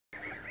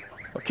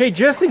Okay,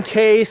 just in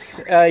case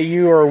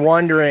you are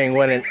wondering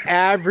what an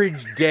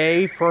average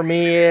day for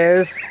me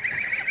is,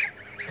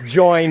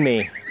 join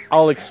me.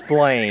 I'll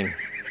explain.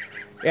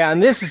 Yeah,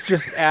 and this is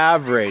just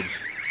average.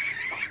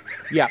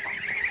 Yeah.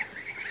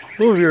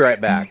 We'll be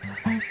right back.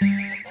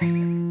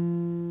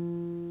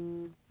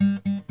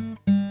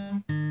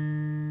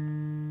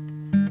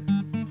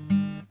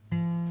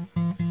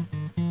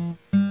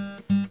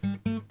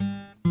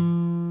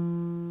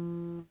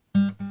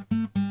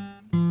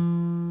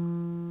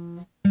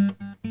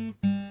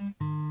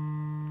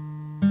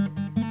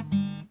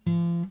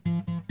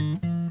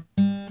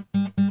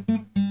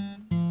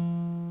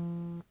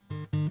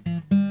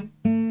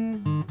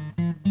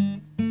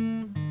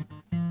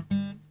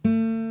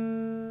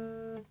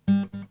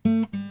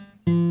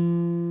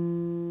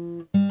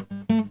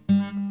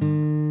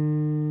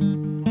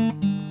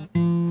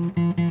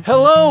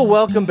 Hello,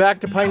 welcome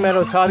back to Pine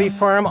Meadows Hobby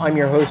Farm. I'm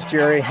your host,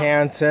 Jerry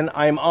Hansen.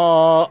 I'm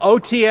all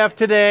OTF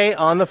today,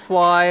 on the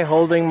fly,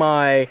 holding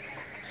my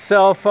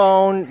cell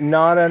phone.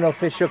 Not an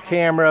official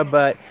camera,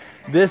 but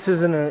this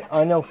is an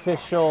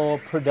unofficial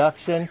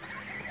production.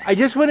 I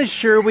just want to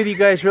share with you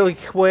guys really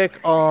quick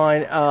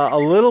on a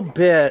little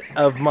bit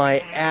of my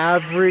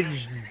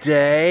average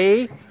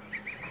day.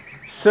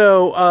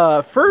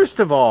 So, first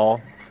of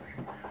all,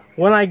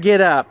 when I get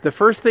up, the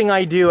first thing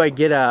I do, I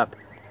get up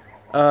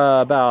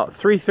about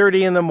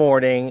 3:30 in the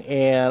morning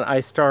and I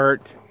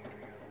start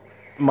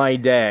my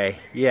day.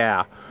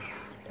 Yeah.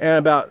 And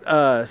about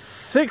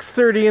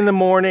 6:30 in the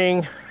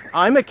morning,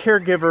 I'm a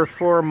caregiver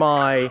for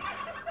my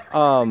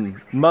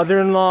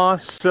mother-in-law,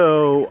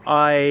 so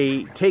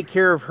I take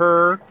care of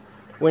her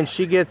when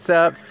she gets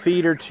up,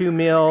 feed her 2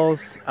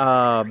 meals,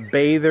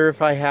 bathe her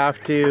if I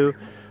have to,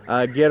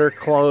 get her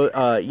clothes,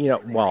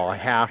 well, I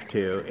have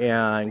to,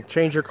 and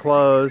change her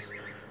clothes,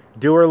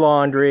 do her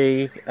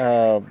laundry,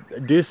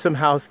 do some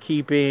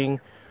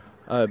housekeeping,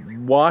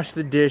 wash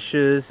the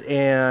dishes,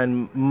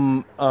 and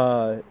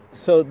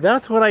so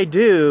that's what I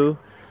do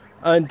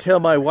until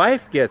my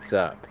wife gets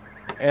up.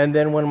 And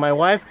then when my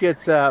wife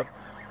gets up,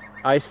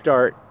 I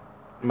start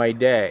my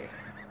day.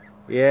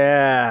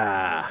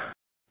 Yeah.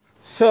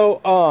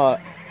 So,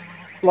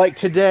 like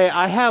today,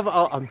 I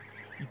have,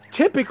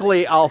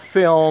 typically I'll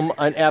film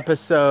an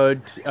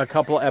episode, a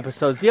couple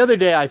episodes. The other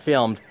day I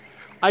filmed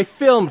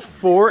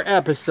 4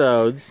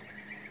 episodes.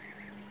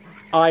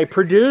 I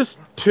produced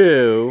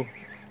 2.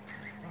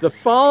 The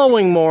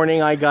following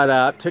morning I got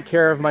up, took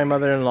care of my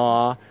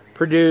mother-in-law,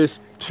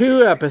 produced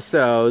 2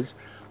 episodes,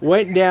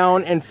 went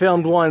down and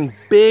filmed 1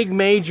 big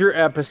major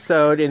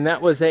episode, and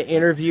that was an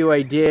interview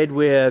I did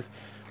with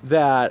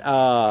that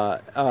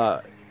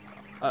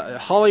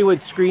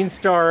Hollywood screen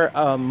star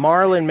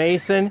Marlon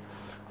Mason.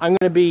 I'm going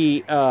to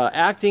be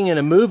acting in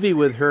a movie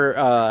with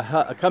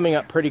her coming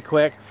up pretty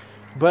quick.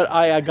 But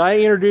I got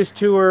introduced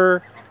to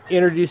her,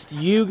 introduced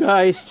you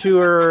guys to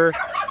her.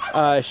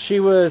 She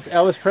was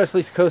Elvis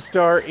Presley's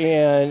co-star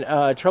in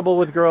Trouble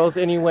with Girls.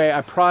 Anyway,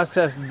 I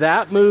processed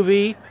that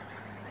movie.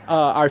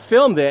 I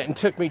filmed it and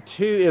took me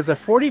to, it's a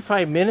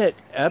 45-minute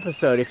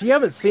episode. If you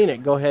haven't seen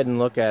it, go ahead and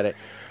look at it.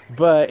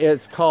 But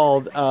it's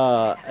called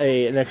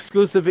an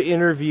exclusive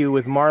interview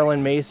with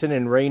Marlon Mason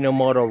and Ray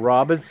Nomoto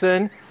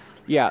Robinson.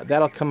 Yeah,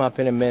 that'll come up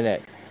in a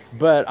minute.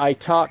 But I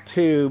talked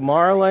to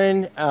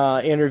Marlon,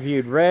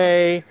 interviewed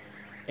Ray,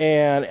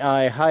 and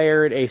I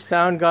hired a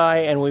sound guy,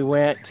 and we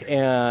went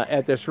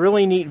at this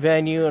really neat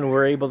venue, and we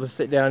were able to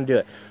sit down and do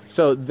it.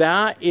 So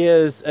that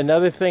is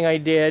another thing I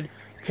did.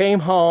 Came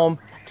home,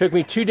 took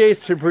me 2 days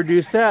to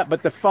produce that,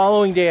 but the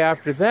following day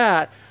after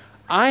that,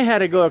 I had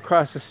to go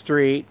across the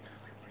street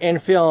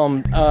and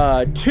film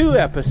 2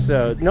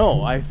 episodes.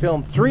 No, I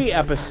filmed 3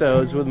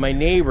 episodes with my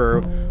neighbor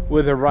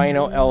with the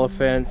rhino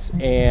elephants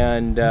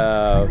and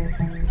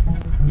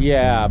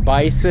yeah,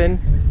 bison.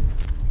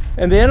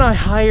 And then I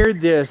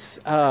hired this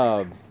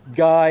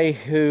guy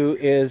who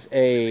is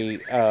a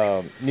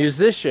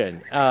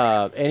musician,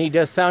 and he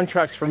does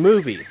soundtracks for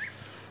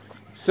movies.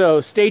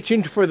 So stay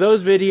tuned for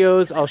those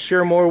videos. I'll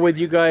share more with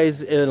you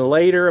guys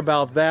later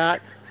about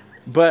that.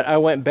 But I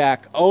went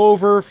back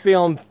over,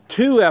 filmed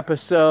 2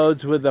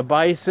 episodes with the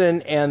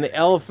bison and the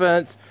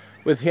elephants,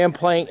 with him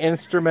playing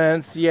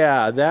instruments.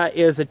 Yeah, that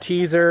is a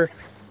teaser.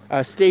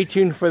 Stay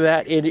tuned for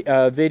that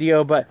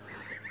video. But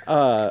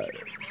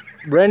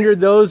rendered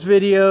those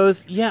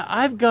videos. Yeah,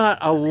 I've got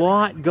a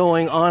lot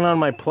going on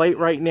my plate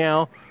right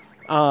now.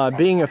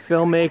 Being a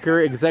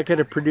filmmaker,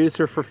 executive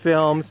producer for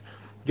films,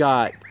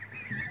 got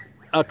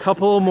a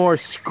couple more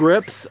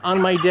scripts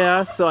on my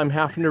desk, so I'm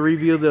having to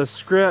review those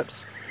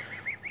scripts.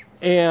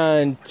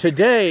 And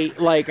today,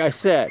 like I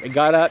said, I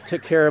got up,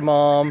 took care of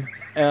Mom,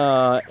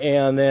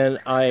 and then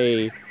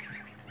I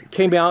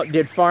came out,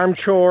 did farm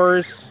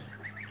chores,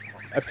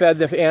 I fed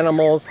the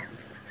animals.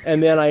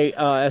 And then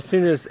as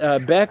soon as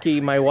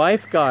Becky, my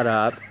wife, got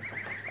up,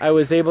 I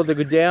was able to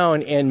go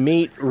down and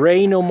meet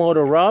Ray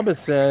Nomoto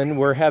Robinson.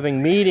 We're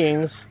having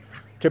meetings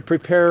to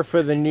prepare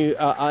for the new,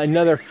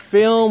 another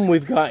film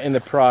we've got in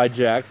the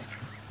project.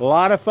 A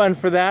lot of fun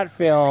for that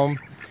film.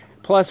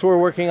 Plus, we're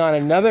working on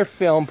another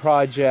film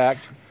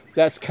project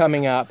that's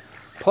coming up.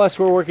 Plus,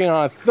 we're working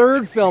on a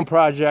third film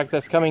project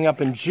that's coming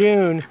up in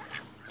June.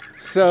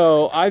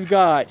 So I've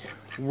got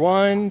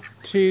 1,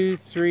 2,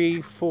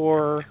 3,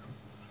 4,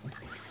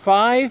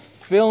 5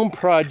 film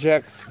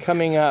projects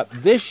coming up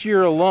this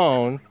year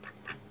alone.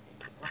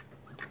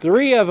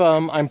 3 of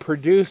them I'm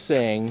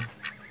producing.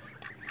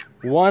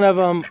 One of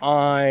them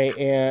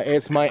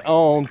it's my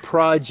own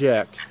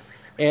project,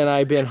 and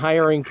I've been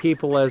hiring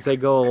people as they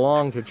go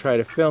along to try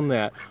to film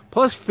that.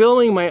 Plus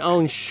filming my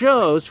own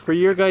shows for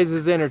your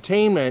guys'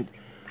 entertainment,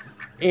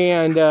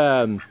 and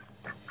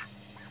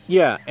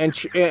yeah,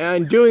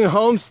 and doing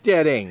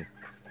homesteading.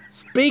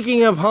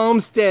 Speaking of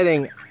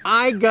homesteading,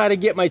 I gotta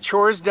get my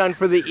chores done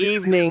for the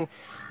evening.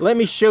 Let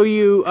me show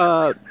you,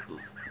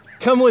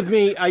 come with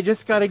me. I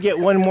just gotta get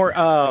one more,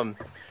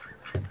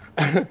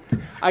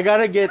 I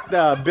gotta get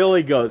the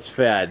billy goats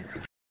fed.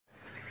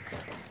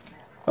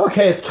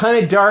 Okay, it's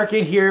kind of dark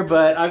in here,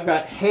 but I've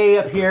got hay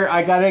up here.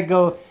 I gotta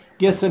go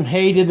get some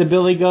hay to the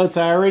billy goats.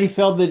 I already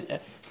fed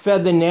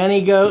the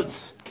nanny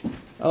goats.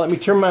 Let me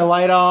turn my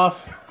light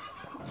off.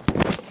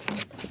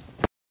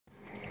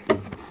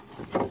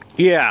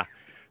 Yeah,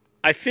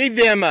 I feed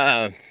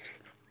them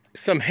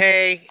some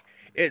hay.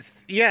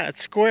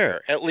 It's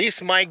square. At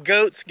least my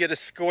goats get a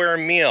square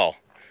meal.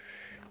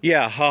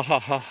 Yeah, ha ha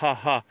ha ha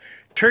ha.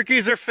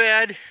 Turkeys are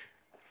fed.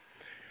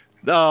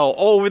 Oh,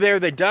 over there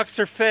the ducks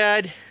are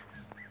fed.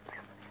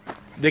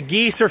 The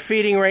geese are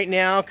feeding right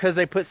now because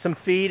I put some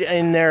feed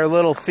in their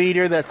little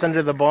feeder that's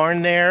under the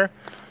barn there.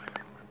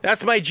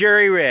 That's my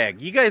jerry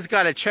rig. You guys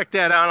got to check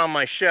that out on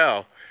my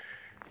show.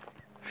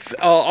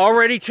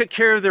 Already took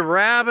care of the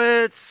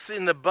rabbits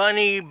in the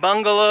bunny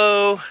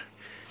bungalow.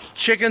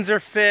 Chickens are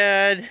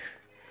fed.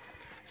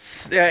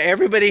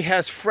 Everybody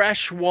has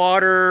fresh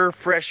water,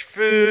 fresh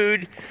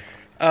food.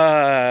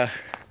 My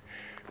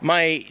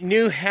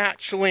new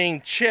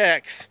hatchling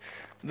chicks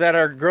that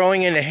are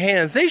growing into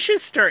hens, they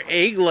should start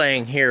egg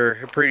laying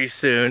here pretty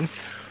soon.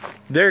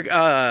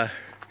 They're,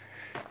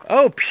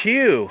 oh,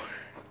 pew.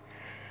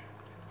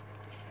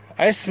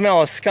 I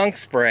smell a skunk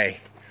spray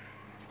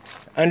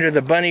under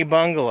the bunny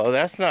bungalow.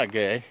 That's not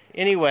good.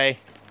 Anyway,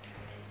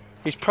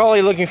 he's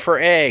probably looking for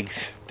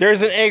eggs.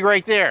 There's an egg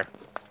right there.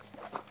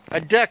 A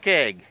duck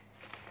egg.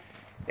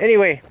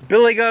 Anyway,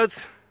 billy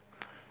goats,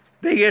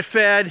 they get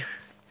fed.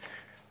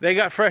 They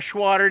got fresh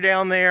water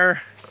down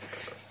there.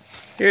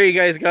 Here you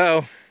guys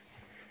go.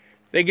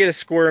 They get a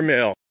square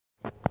meal.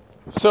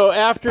 So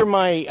after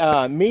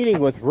my meeting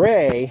with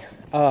Ray,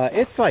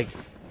 it's like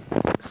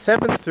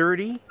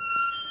 7:30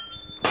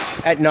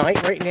 at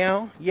night right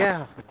now.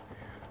 Yeah.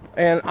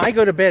 And I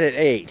go to bed at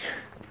 8.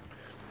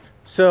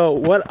 So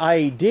what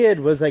I did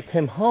was I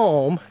came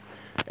home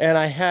and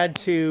I had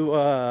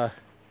to,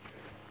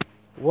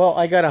 well,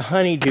 I got a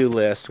honey-do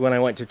list when I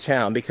went to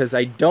town because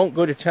I don't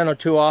go to town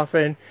too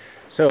often.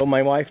 So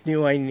my wife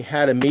knew I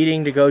had a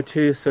meeting to go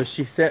to, so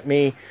she sent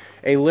me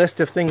a list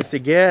of things to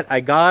get.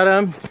 I got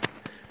them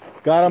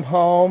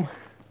home,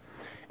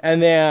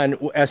 and then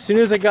as soon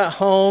as I got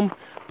home,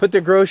 put the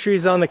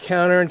groceries on the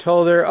counter and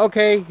told her,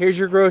 okay, here's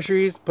your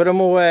groceries, put them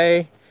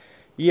away.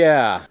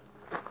 Yeah.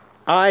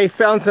 I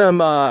found some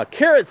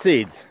carrot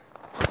seeds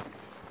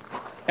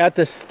at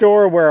the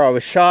store where I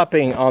was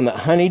shopping on the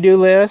honeydew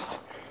list.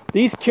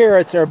 These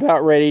carrots are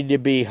about ready to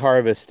be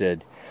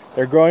harvested.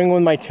 They're growing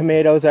with my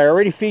tomatoes. I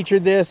already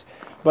featured this,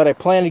 but I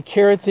planted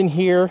carrots in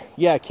here.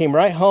 Yeah, I came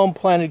right home,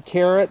 planted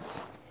carrots,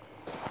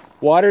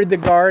 watered the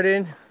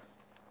garden.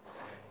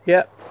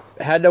 Yep,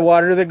 had to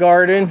water the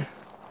garden.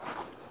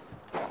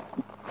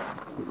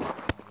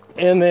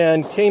 And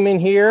then came in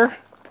here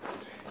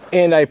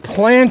and I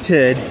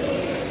planted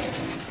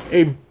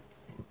a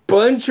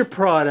bunch of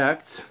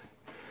products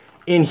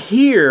in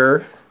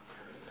here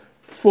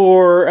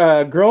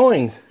for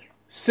growing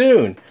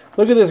soon.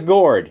 Look at this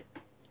gourd.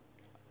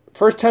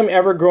 First time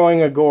ever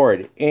growing a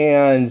gourd.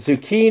 And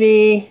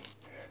zucchini.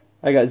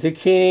 I got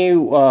zucchini,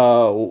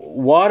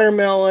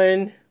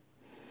 watermelon,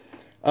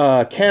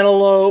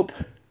 cantaloupe,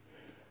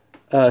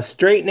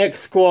 straight neck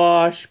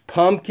squash,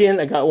 pumpkin.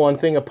 I got one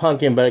thing of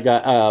pumpkin, but I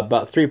got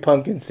about 3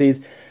 pumpkin seeds.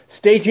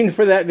 Stay tuned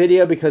for that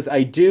video because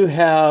I do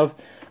have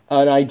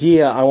an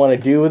idea I want to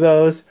do with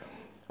those.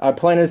 I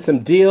planted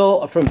some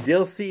dill from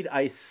dill seed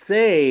I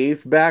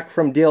saved back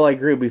from dill I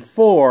grew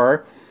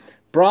before.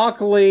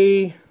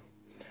 Broccoli,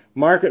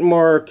 Market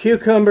More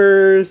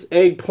cucumbers,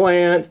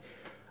 eggplant,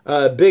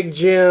 Big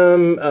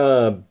Jim,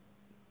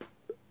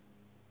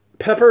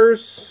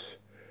 peppers,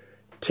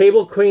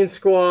 table queen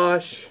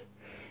squash.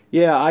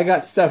 Yeah, I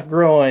got stuff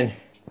growing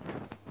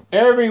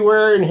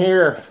everywhere in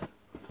here.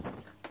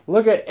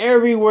 Look at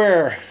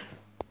everywhere.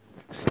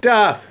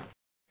 Stuff.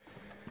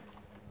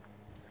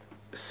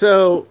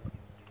 So,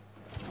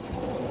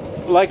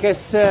 like I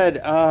said,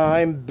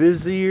 I'm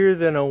busier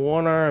than a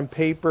one-armed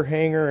paper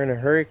hanger in a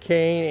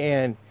hurricane.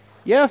 And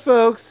yeah,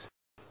 folks,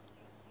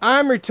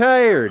 I'm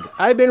retired.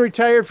 I've been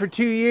retired for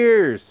 2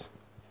 years.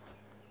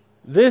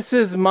 This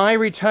is my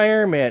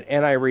retirement,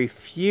 and I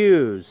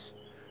refuse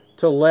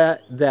to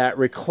let that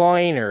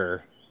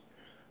recliner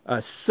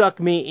suck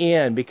me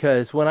in,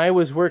 because when I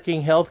was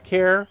working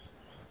healthcare,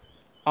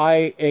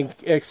 I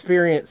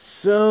experienced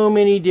so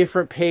many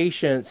different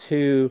patients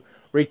who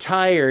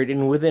retired,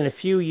 and within a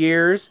few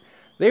years,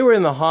 they were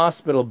in the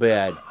hospital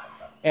bed.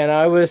 And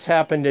I was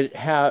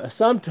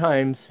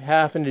sometimes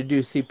having to do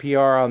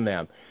CPR on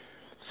them.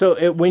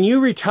 So when you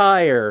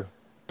retire,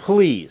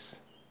 please,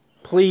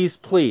 please,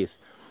 please,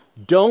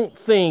 don't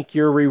think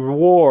your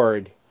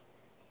reward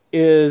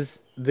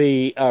is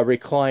the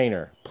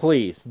recliner.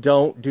 Please,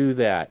 don't do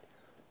that.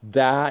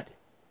 That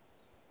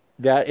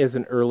is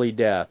an early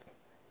death.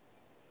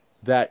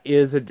 That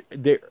is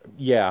the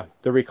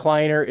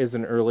recliner is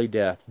an early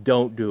death.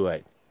 Don't do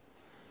it.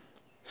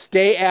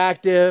 Stay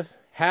active,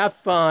 have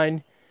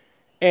fun,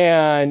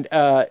 and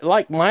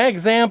like my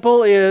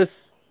example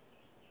is,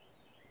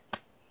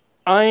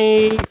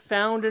 I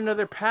found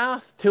another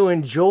path to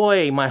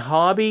enjoy my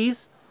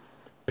hobbies,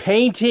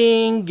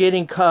 painting,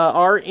 getting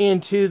art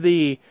into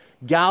the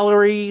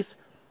galleries,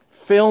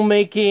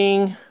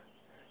 filmmaking,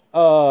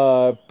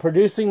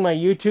 producing my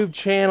YouTube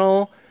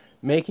channel,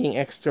 making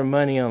extra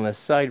money on the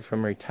side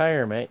from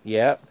retirement,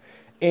 yep,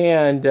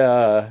 and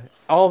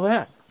all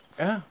that,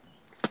 yeah.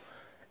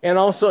 And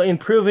also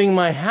improving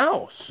my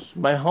house,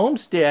 my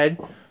homestead,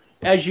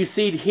 as you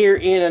see here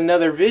in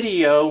another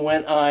video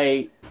when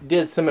I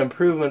did some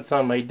improvements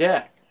on my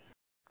deck.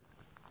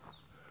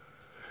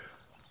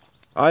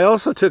 I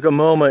also took a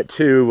moment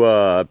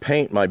to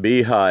paint my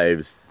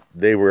beehives.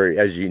 They were,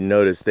 as you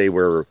noticed, they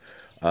were,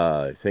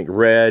 I think,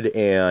 red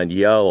and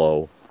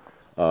yellow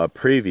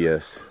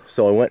previous.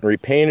 So I went and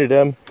repainted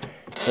them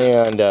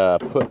and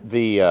put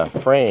the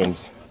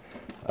frames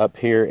up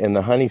here in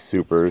the honey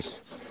supers.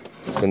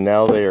 So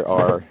now they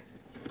are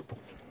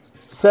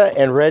set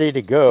and ready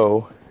to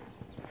go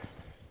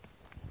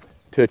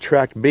to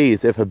attract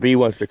bees if a bee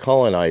wants to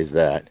colonize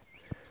that.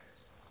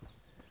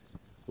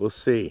 We'll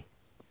see.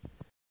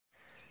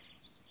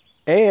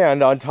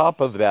 And on top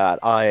of that,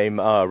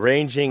 I'm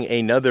arranging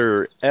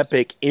another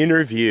epic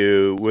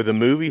interview with a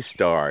movie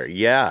star.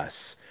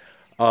 Yes.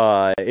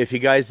 If you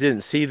guys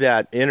didn't see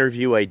that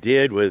interview I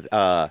did with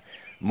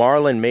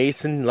Marlon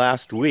Mason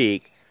last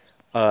week,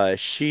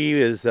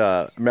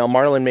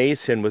 Marlon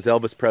Mason was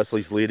Elvis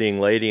Presley's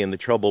leading lady in The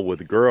Trouble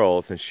with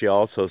Girls, and she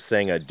also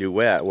sang a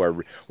duet,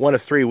 or one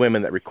of 3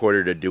 women that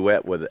recorded a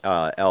duet with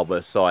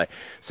Elvis. So I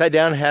sat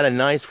down and had a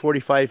nice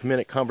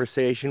 45-minute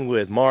conversation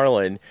with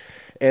Marlon,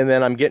 and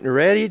then I'm getting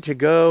ready to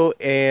go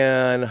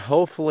and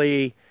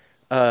hopefully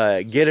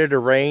get it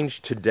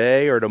arranged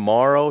today or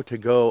tomorrow to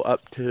go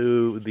up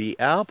to the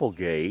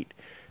Applegate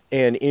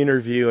and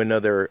interview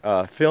another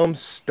film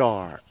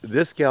star.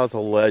 This gal's a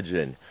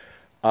legend.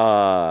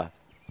 We're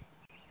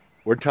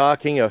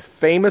talking a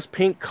famous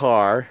pink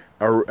car,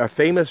 a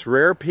famous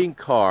rare pink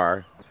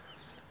car,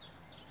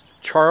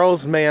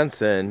 Charles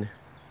Manson,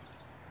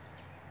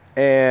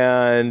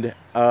 and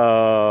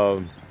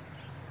a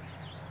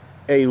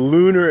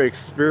lunar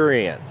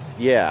experience.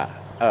 Yeah,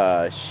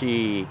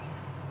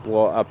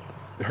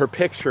 her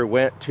picture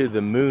went to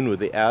the moon with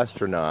the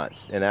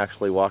astronauts and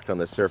actually walked on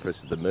the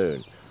surface of the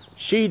moon.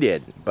 She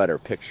didn't, but her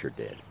picture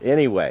did.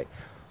 Anyway,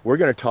 we're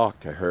going to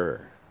talk to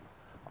her.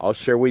 I'll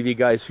share with you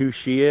guys who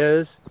she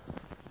is,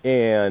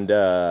 and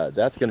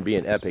that's going to be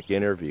an epic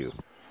interview.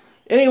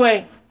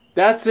 Anyway,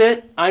 that's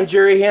it. I'm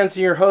Jerry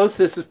Hansen, your host.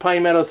 This is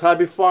Pine Meadows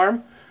Hobby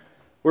Farm.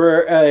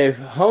 We're a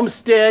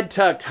homestead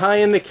tucked high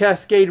in the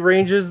Cascade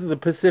Ranges of the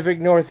Pacific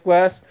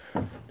Northwest.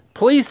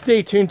 Please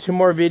stay tuned to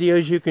more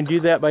videos. You can do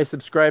that by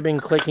subscribing,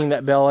 clicking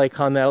that bell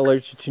icon that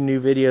alerts you to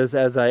new videos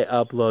as I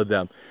upload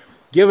them.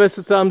 Give us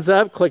a thumbs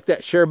up, click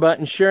that share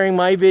button. Sharing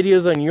my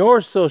videos on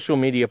your social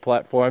media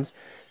platforms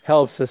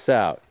helps us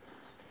out.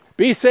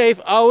 Be safe,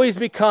 always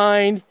be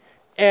kind,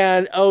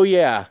 and oh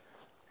yeah,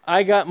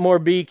 I got more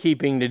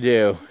beekeeping to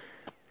do.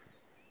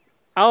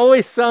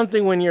 Always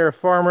something when you're a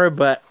farmer,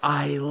 but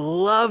I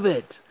love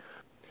it.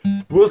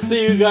 We'll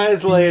see you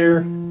guys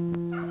later.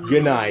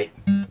 Good night.